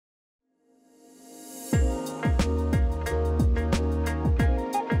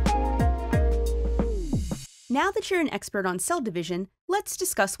Now that you're an expert on cell division, let's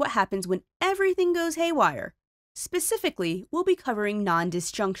discuss what happens when everything goes haywire. Specifically, we'll be covering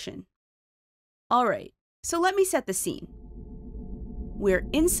nondisjunction. Alright, so let me set the scene. We're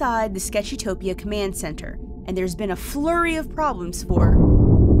inside the Sketchytopia command center, and there's been a flurry of problems for...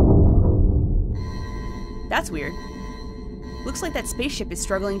 That's weird. Looks like that spaceship is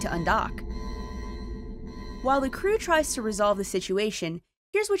struggling to undock. While the crew tries to resolve the situation,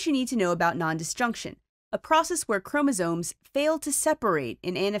 here's what you need to know about nondisjunction, a process where chromosomes fail to separate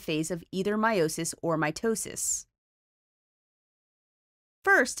in anaphase of either meiosis or mitosis.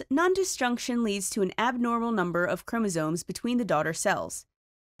 First, nondisjunction leads to an abnormal number of chromosomes between the daughter cells.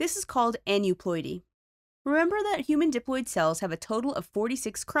 This is called aneuploidy. Remember that human diploid cells have a total of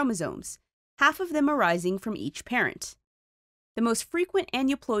 46 chromosomes, half of them arising from each parent. The most frequent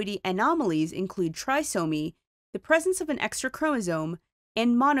aneuploidy anomalies include trisomy, the presence of an extra chromosome,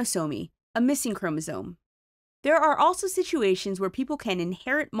 and monosomy, a missing chromosome. There are also situations where people can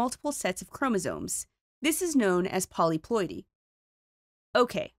inherit multiple sets of chromosomes. This is known as polyploidy.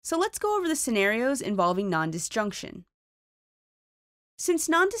 Okay, so let's go over the scenarios involving nondisjunction. Since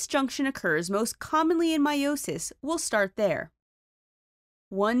nondisjunction occurs most commonly in meiosis, we'll start there.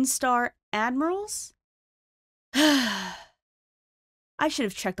 1-star admirals? I should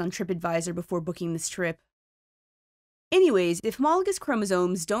have checked on TripAdvisor before booking this trip. Anyways, if homologous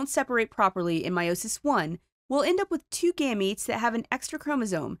chromosomes don't separate properly in Meiosis I, we'll end up with 2 gametes that have an extra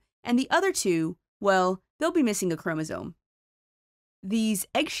chromosome, and the other 2, well, they'll be missing a chromosome. These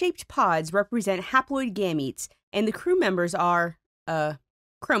egg-shaped pods represent haploid gametes, and the crew members are,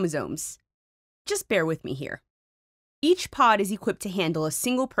 chromosomes. Just bear with me here. Each pod is equipped to handle a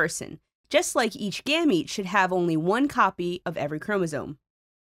single person, just like each gamete should have only 1 copy of every chromosome.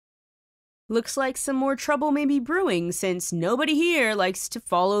 Looks like some more trouble may be brewing since nobody here likes to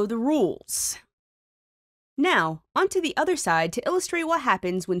follow the rules. Now, onto the other side to illustrate what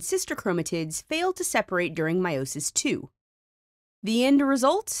happens when sister chromatids fail to separate during Meiosis II. The end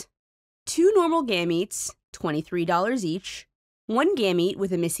result? 2 normal gametes, $23 each, 1 gamete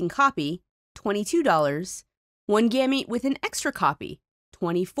with a missing copy, $22, 1 gamete with an extra copy,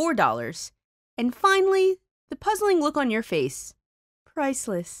 $24, and finally, the puzzling look on your face,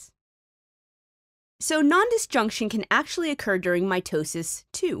 priceless. So nondisjunction can actually occur during mitosis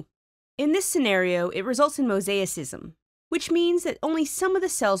too. In this scenario, it results in mosaicism, which means that only some of the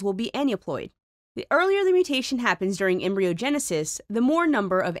cells will be aneuploid. The earlier the mutation happens during embryogenesis, the more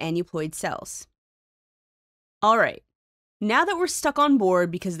number of aneuploid cells. Alright, now that we're stuck on board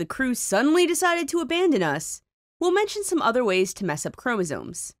because the crew suddenly decided to abandon us, we'll mention some other ways to mess up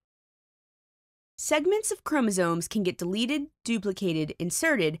chromosomes. Segments of chromosomes can get deleted, duplicated,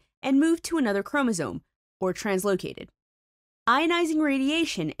 inserted, and moved to another chromosome, or translocated. Ionizing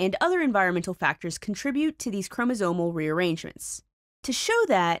radiation and other environmental factors contribute to these chromosomal rearrangements. To show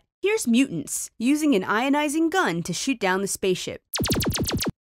that, here's mutants using an ionizing gun to shoot down the spaceship.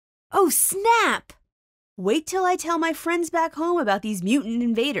 Oh snap! Wait till I tell my friends back home about these mutant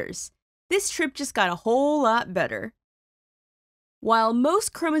invaders. This trip just got a whole lot better. While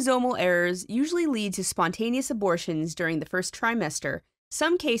most chromosomal errors usually lead to spontaneous abortions during the first trimester,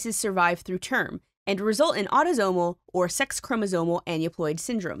 some cases survive through term and result in autosomal or sex-chromosomal aneuploid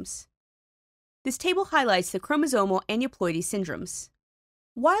syndromes. This table highlights the chromosomal aneuploidy syndromes.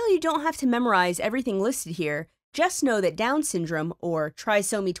 While you don't have to memorize everything listed here, just know that Down syndrome, or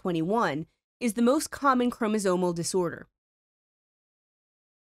trisomy 21, is the most common chromosomal disorder.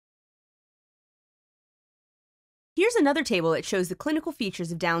 Here's another table that shows the clinical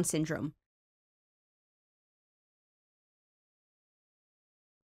features of Down syndrome.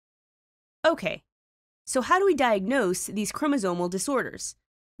 Okay, so how do we diagnose these chromosomal disorders?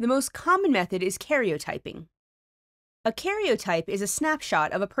 The most common method is karyotyping. A karyotype is a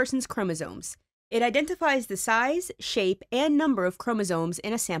snapshot of a person's chromosomes. It identifies the size, shape, and number of chromosomes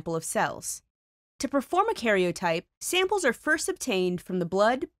in a sample of cells. To perform a karyotype, samples are first obtained from the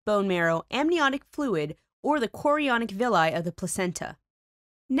blood, bone marrow, amniotic fluid, or the chorionic villi of the placenta.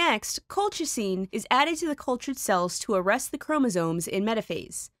 Next, colchicine is added to the cultured cells to arrest the chromosomes in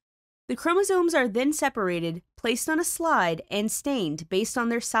metaphase. The chromosomes are then separated, placed on a slide, and stained based on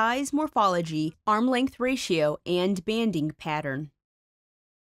their size, morphology, arm-length ratio, and banding pattern.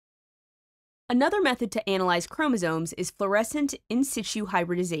 Another method to analyze chromosomes is fluorescent in situ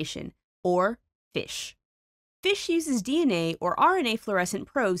hybridization, or FISH. FISH uses DNA or RNA fluorescent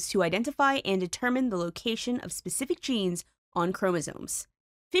probes to identify and determine the location of specific genes on chromosomes.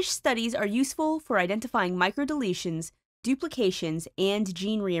 FISH studies are useful for identifying microdeletions, duplications, and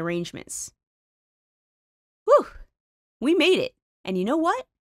gene rearrangements. Whew! We made it! And you know what?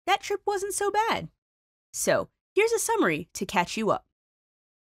 That trip wasn't so bad. So, here's a summary to catch you up.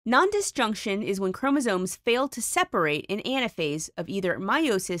 Nondisjunction is when chromosomes fail to separate in anaphase of either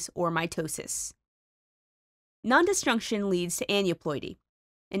meiosis or mitosis. Nondisjunction leads to aneuploidy,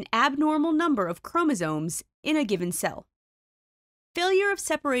 an abnormal number of chromosomes in a given cell. Failure of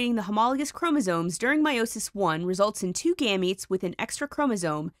separating the homologous chromosomes during Meiosis I results in 2 gametes with an extra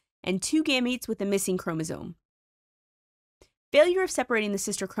chromosome and 2 gametes with a missing chromosome. Failure of separating the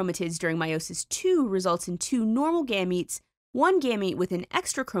sister chromatids during Meiosis II results in 2 normal gametes, 1 gamete with an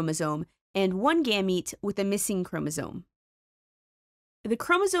extra chromosome, and 1 gamete with a missing chromosome. The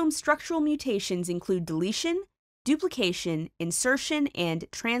chromosome structural mutations include deletion, duplication, insertion, and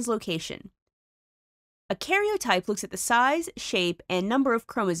translocation. A karyotype looks at the size, shape, and number of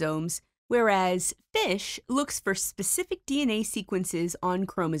chromosomes, whereas FISH looks for specific DNA sequences on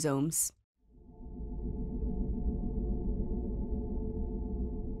chromosomes.